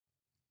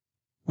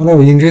Hello,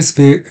 in this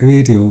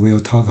video, we'll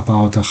talk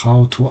about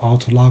how to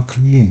auto-lock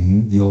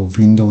in your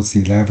Windows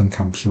 11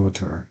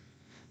 computer,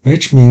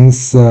 which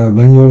means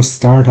when you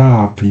start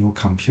up your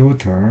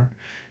computer,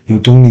 you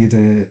don't need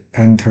to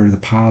enter the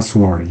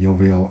password. You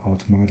will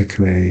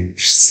automatically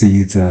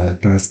see the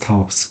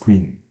desktop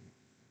screen.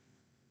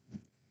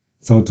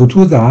 So to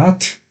do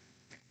that,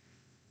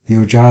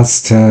 you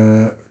just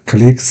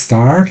click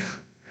Start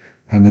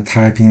and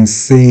type in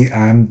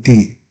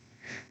CMD,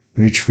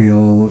 which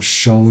will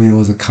show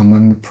you the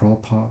command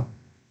proper.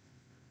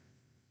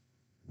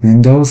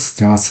 Windows,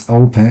 just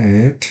open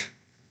it.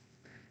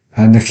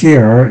 And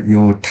here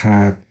you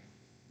type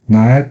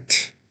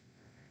netplwiz.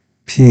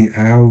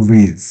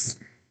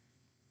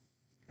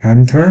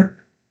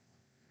 Enter.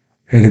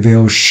 It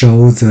will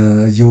show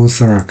the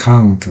user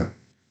account.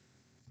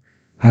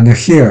 And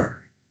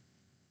here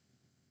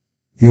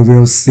you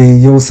will see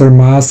user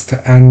must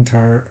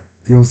enter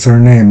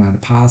username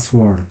and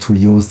password to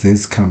use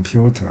this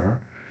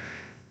computer.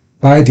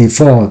 By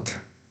default,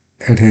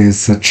 it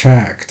is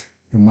checked.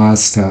 You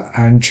must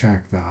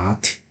uncheck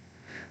that,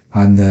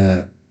 and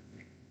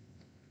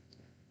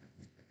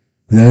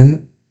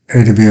then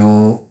it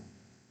will,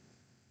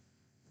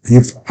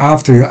 if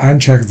after you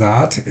uncheck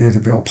that,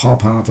 it will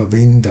pop up a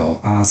window,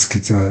 ask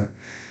the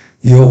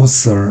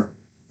user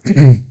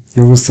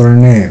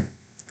username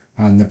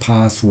and the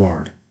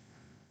password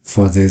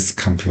for this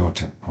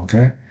computer.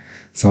 Okay,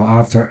 so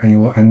after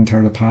you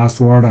enter the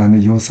password and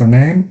the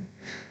username,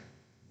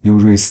 you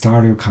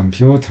restart your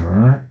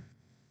computer,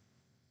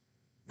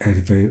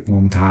 it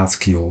won't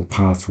ask you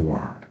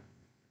password.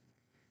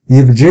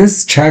 If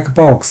this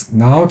checkbox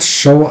not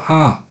show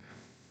up,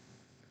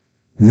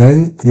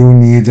 then you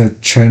need to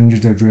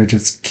change the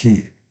regist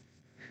key.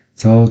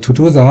 So to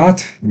do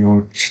that,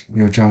 you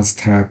just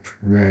type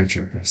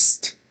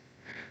regist,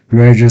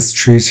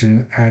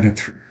 registration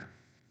editor.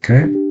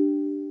 Okay.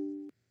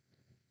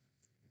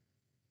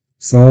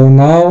 So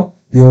now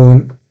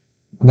you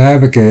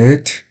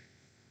navigate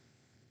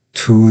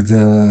to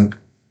the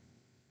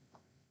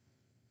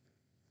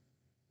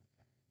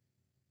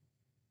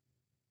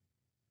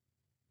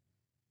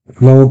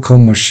local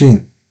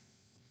machine.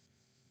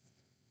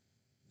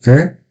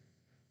 Okay,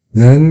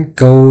 then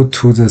go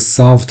to the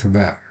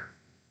software.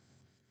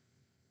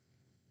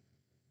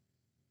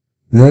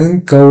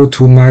 Then go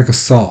to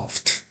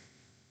Microsoft.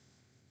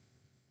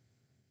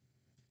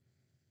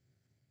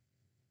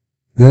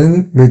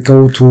 Then we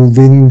go to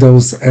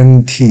Windows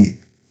NT.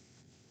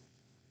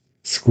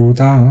 Scroll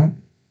down.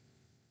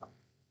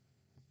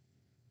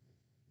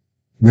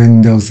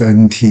 Windows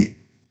NT.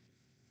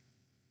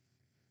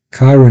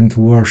 Current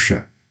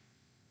version.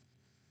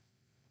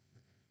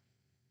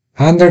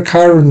 Under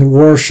current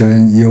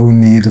version, you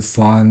need to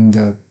find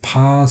the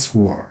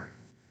password.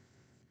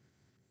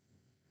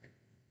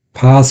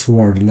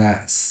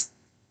 PasswordLess.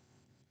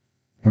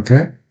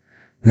 Okay?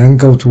 Then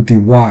go to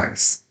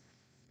device.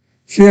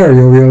 Here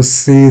you will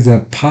see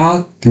the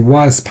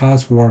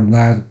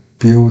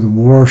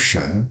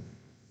DevicePasswordLessBuildVersion.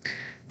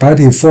 By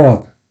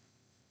default,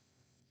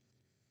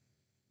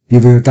 you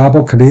will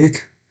double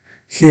click.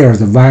 Here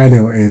the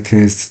value it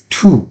is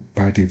 2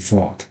 by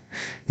default.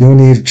 You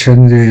need to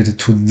change it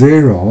to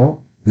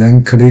 0,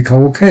 then click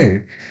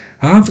OK.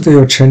 After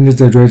you change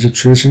the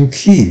registration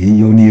key,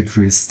 you need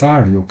to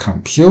restart your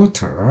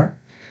computer.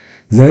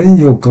 Then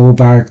you go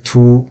back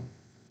to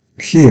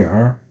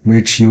here,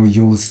 which you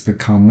use the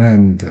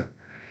command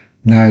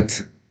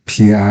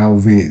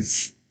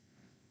netplwiz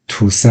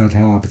to set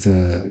up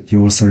the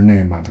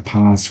username and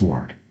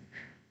password.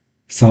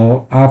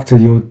 So after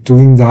you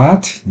doing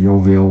that, you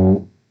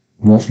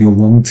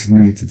won't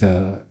need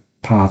the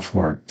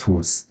password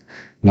to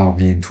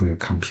log into your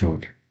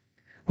computer.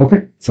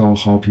 Okay, so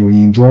hope you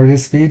enjoy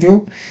this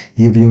video.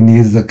 If you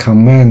need the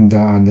command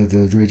and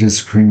the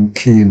registration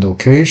key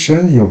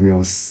location, you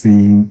will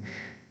see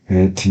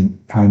it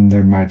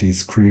under my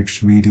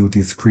video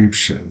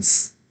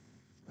descriptions.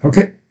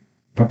 Okay,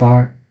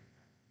 bye-bye.